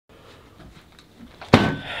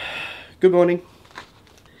Good morning.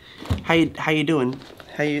 How you doing?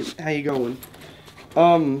 How you going?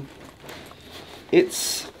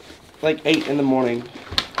 It's like 8 in the morning,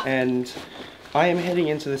 and I am heading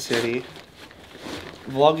into the city,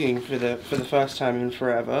 vlogging for the first time in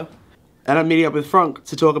forever. And I'm meeting up with Frank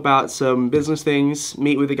to talk about some business things,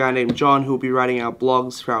 meet with a guy named John who will be writing our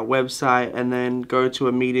blogs for our website, and then go to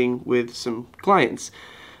a meeting with some clients.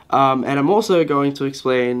 And I'm also going to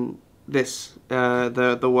explain this,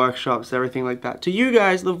 the workshops, everything like that, to you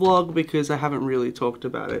guys, the vlog, because I haven't really talked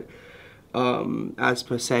about it as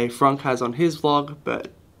per se. Frank has on his vlog,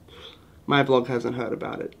 but my vlog hasn't heard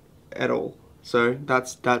about it at all. So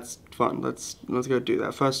that's fun. Let's go do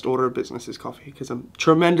that. First order of business is coffee, because I'm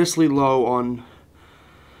tremendously low on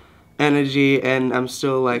energy and I'm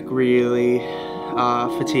still like really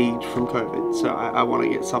fatigued from COVID. So I want to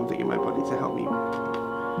get something in my body to help me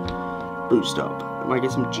boost up. I might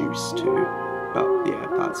get some juice too. But yeah,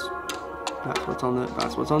 that's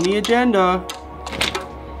what's on the agenda.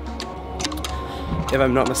 If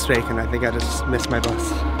I'm not mistaken, I think I just missed my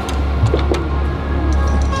bus.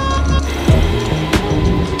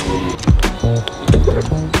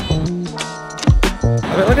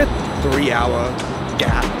 I've got like a 3-hour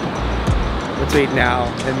gap between now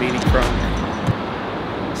and meeting Frank.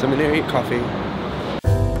 So I'm gonna eat coffee.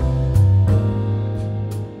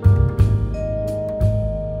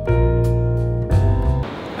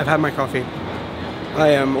 I've had my coffee.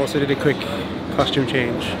 I also did a quick costume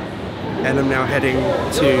change, and I'm now heading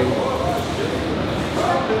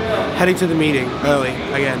to the meeting early.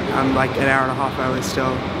 Again, I'm like an hour and a half early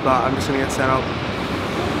still, but I'm just gonna get set up.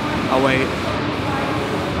 I'll wait.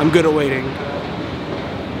 I'm good at waiting.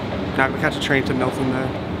 Now I can catch a train to Milton though,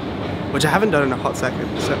 which I haven't done in a hot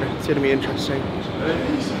second, so it's gonna be interesting.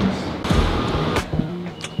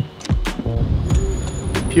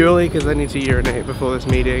 Purely because I need to urinate before this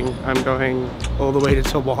meeting, I'm going all the way to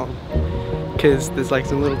Toowong, because there's like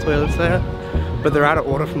some little toilets there, but they're out of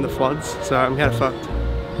order from the floods, so I'm kinda fucked.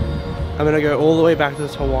 I'm gonna go all the way back to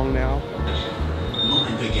Toowong now.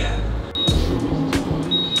 Mind again.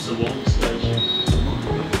 Toowong Station.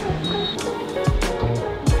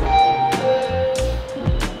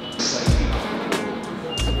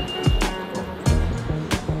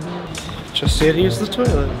 Just here to use the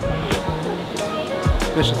toilet.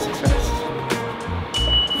 Mission success.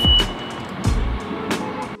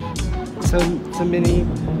 It's a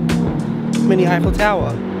mini Eiffel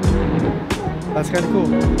Tower. That's kind of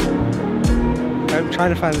cool. I'm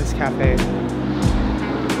trying to find this cafe.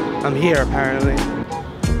 I'm here apparently.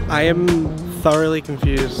 I am thoroughly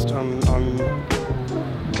confused on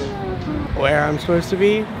where I'm supposed to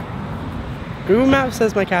be. Google Maps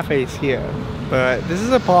says my cafe is here, but this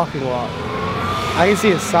is a parking lot. I can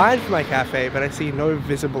see a sign for my cafe, but I see no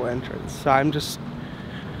visible entrance. So I'm just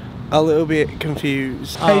a little bit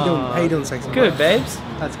confused. How you doing, sexy? Good, babes.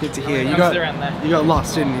 That's good to hear. You got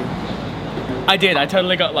lost, didn't you? I did. I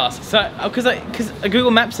totally got lost. So, because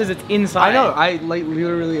Google Maps says it's inside. I know. I like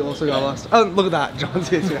literally also got lost. Oh, look at that. John's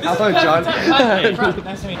here too. Hello, John.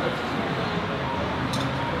 Nice to meet you.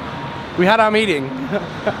 We had our meeting.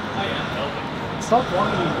 Stop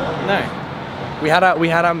vlogging. No. We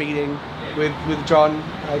had our meeting with John.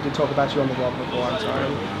 I did talk about you on the vlog before. I'm sorry.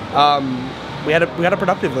 We had a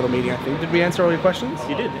productive little meeting. I think. Did we answer all your questions?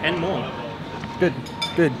 You did, and more. Good.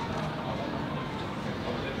 Good.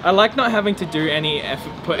 I like not having to do any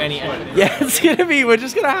effort, put any effort. Yeah, it's gonna be. We're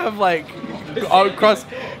just gonna have like cross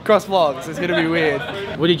vlogs. It's gonna be weird.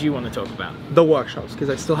 What did you want to talk about? The workshops, because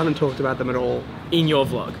I still haven't talked about them at all In your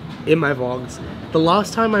vlog? in my vlogs. The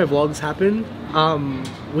last time my vlogs happened,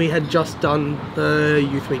 we had just done the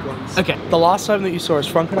Youth Week ones. Okay. The last time that you saw us,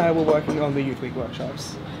 Frank and I were working on the Youth Week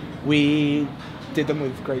workshops. We did them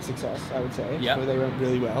with great success, I would say. Yeah. So they went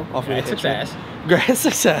really well. Great success. Great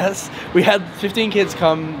success. We had 15 kids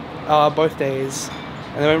come both days,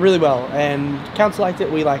 and they went really well. And council liked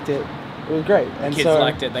it, we liked it. It was great. And Kids so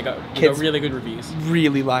liked it. They got really good reviews.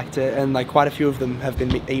 Really liked it, and like quite a few of them have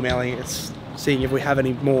been emailing us, seeing if we have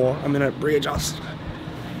any more. I'm gonna readjust.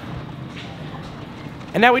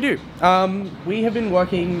 And now we do. We have been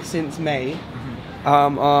working since May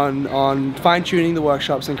on fine-tuning the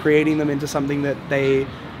workshops and creating them into something that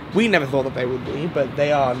we never thought that they would be, but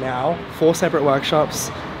they are now. 4 separate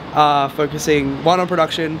workshops, focusing one on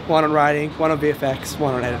production, one on writing, one on VFX,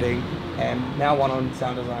 one on editing, and now one on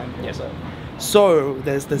sound design also. So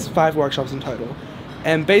there's 5 workshops in total.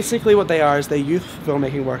 And basically what they are is they're youth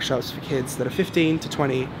filmmaking workshops for kids that are 15 to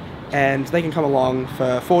 20, and they can come along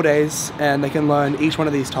for 4 days and they can learn each one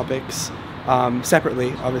of these topics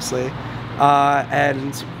separately, obviously.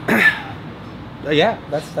 And yeah,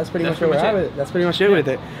 that's pretty much where we're at with it. That's pretty much it with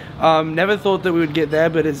it. Never thought that we would get there,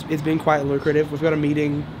 but it's been quite lucrative. We've got a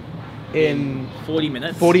meeting in 40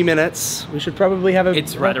 minutes. 40 minutes. We should probably have a.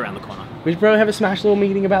 It's right around the corner. We should probably have a smash little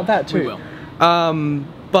meeting about that too. We will.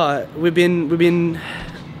 But we've been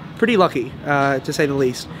pretty lucky, to say the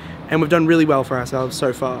least, and we've done really well for ourselves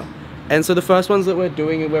so far. And so the first ones that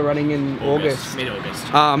we're running in August.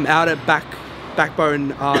 Mid-August. Out at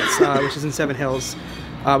Backbone Arts, which is in Seven Hills.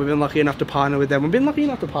 We've been lucky enough to partner with them. We've been lucky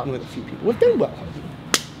enough to partner with a few people. We've done well.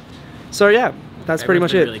 So yeah, that's pretty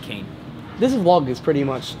much it. Really keen. This vlog is pretty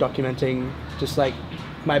much documenting just like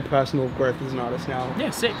my personal growth as an artist now.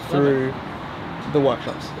 Yeah, sick. Through the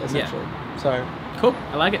workshops, essentially. So cool.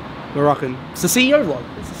 I like it. we're rocking. It's the CEO vlog.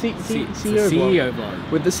 It's the CEO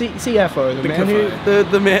vlog. with the CFO, the man who the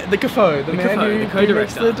CFO, the man who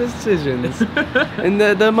makes the decisions and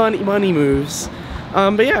the money moves.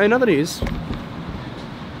 But yeah, in other news,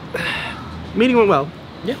 meeting went well.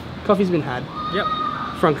 Yeah. Coffee's been had. Yep.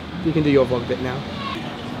 Frank, you can do your vlog bit now.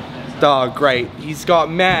 Dog, great. He's got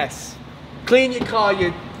mess. Clean your car,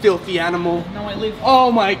 you filthy animal. No, I live.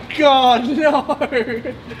 Oh my god, no!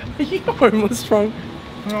 Are you homeless, Frank?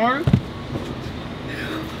 No.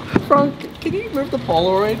 Frank, can you move the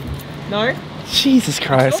Polaroid? No. Jesus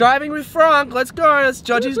Christ. Driving with Frank, let's go. Let's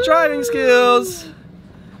judge his driving skills.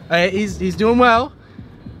 He's doing well.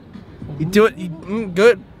 You do it,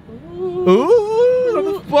 good.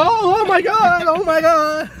 Ooh, whoa, oh my god, oh my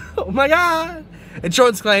god, oh my god.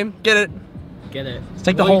 Insurance claim, get it. Get it. Let's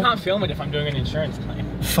take the whole. You can't film it if I'm doing an insurance claim.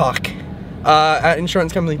 Fuck.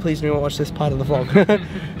 Insurance company, please do not watch this part of the vlog.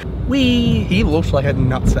 He looks like a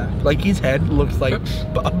nutsack. Like his head looks like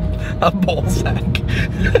a ball sack.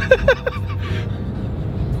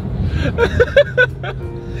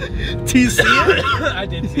 Do you see it? I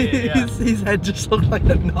did see it, yeah. His head just looked like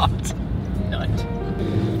a nut. Nut.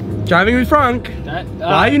 Driving with Frank.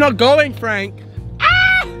 Why are you not going, Frank?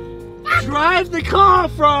 Ah! Drive the car,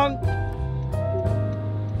 Frank!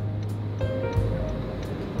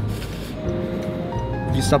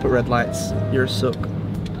 If you stop at red lights, you're a sook.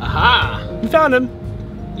 Aha! We found him!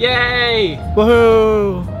 Yay!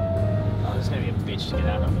 Woohoo! Oh, this is gonna be a bitch to get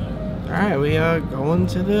out of though. Alright, we are going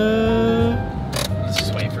to the... Let's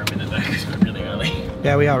just wait for a minute though, because we're really early.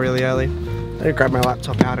 Yeah, we are really early. I'm gonna grab my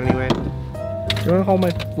laptop out anyway. Do you wanna hold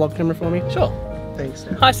my vlog camera for me? Sure. Thanks.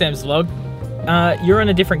 Sam. Hi Sam's Vlog. You're on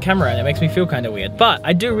a different camera and it makes me feel kind of weird, but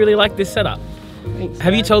I do really like this setup. Thanks,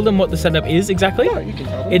 Have you told them what the setup is exactly? No, you can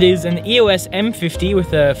tell them. It is an EOS M50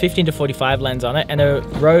 with a 15-45 lens on it and a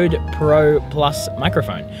Rode Pro Plus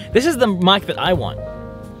microphone. This is the mic that I want.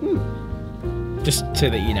 Just so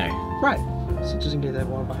that you know. Right. So just in case I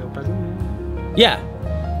want to buy a present. Yeah.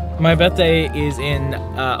 My birthday is in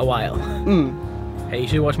a while. Hey, you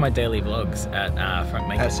should watch my daily vlogs at Frank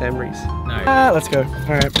Maker. At Sam Reese. No. Let's go.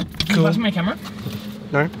 Alright. Can you pass me my camera?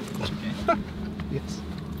 No? Okay. Yes.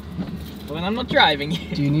 When I'm not driving.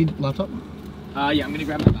 Do you need laptop? Yeah, I'm gonna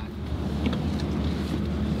grab my bag.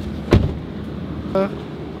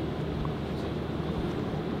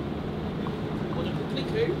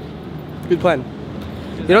 Good plan.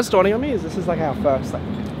 You know what's dawning on me is this is like our first like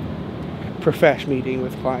profesh meeting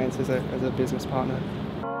with clients as a business partner.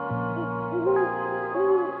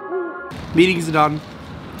 Meetings are done.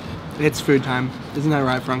 It's food time. Isn't that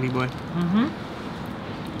right, Frankie boy?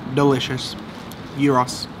 Mm-hmm. Delicious.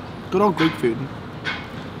 Euros. Good old Greek food.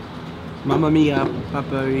 Mamma mia,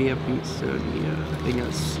 papa mia, pizza mia. I think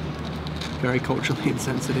it's very culturally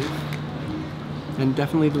insensitive. And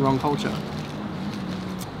definitely the wrong culture.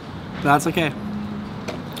 But that's okay.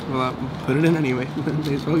 Well, put it in anyway.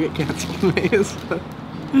 May as well get cancelled.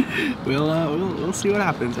 We'll see what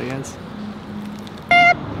happens, I guess.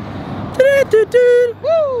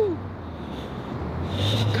 Woo!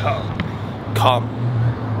 Calm.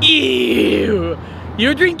 Ew!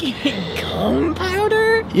 You're drinking cum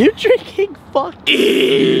powder? You're drinking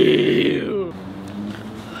ew!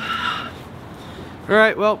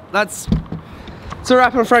 Alright, well, that's a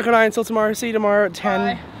wrap on Frank and I until tomorrow. See you tomorrow at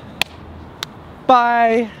 10.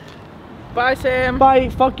 Bye. Bye, Sam. Bye.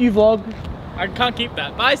 Fuck you, vlog. I can't keep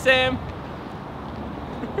that. Bye, Sam.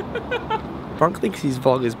 Frank thinks his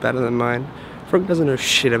vlog is better than mine. Frank doesn't know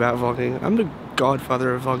shit about vlogging. I'm the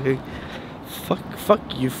godfather of vlogging.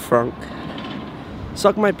 Fuck you, Frank.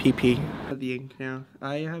 Suck my pee-pee. At the ink now.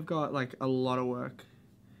 I have got like a lot of work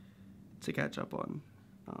to catch up on.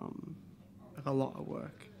 Like a lot of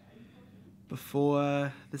work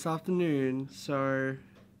before this afternoon, so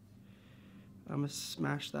I'm gonna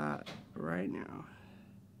smash that right now.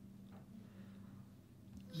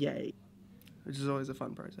 Yay. Which is always a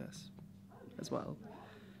fun process as well.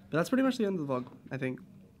 But that's pretty much the end of the vlog, I think.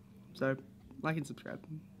 So, Like and subscribe.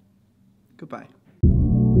 Goodbye.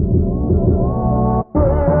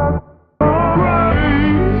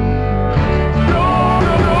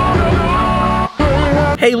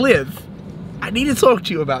 Hey, Liv. I need to talk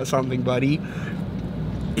to you about something, buddy.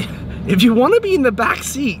 If you want to be in the back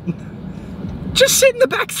seat, just sit in the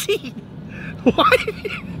back seat.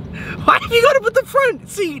 Why have you got to put the front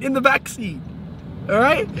seat in the back seat? All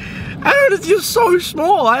right? You're so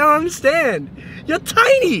small. I don't understand. You're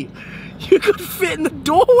tiny. You could fit in the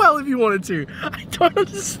door well if you wanted to. I don't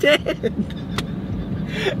understand.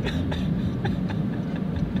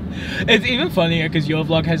 It's even funnier because your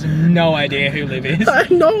vlog has no idea who Liv is. I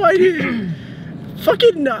have no idea.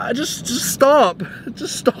 Fucking just stop.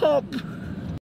 Just stop.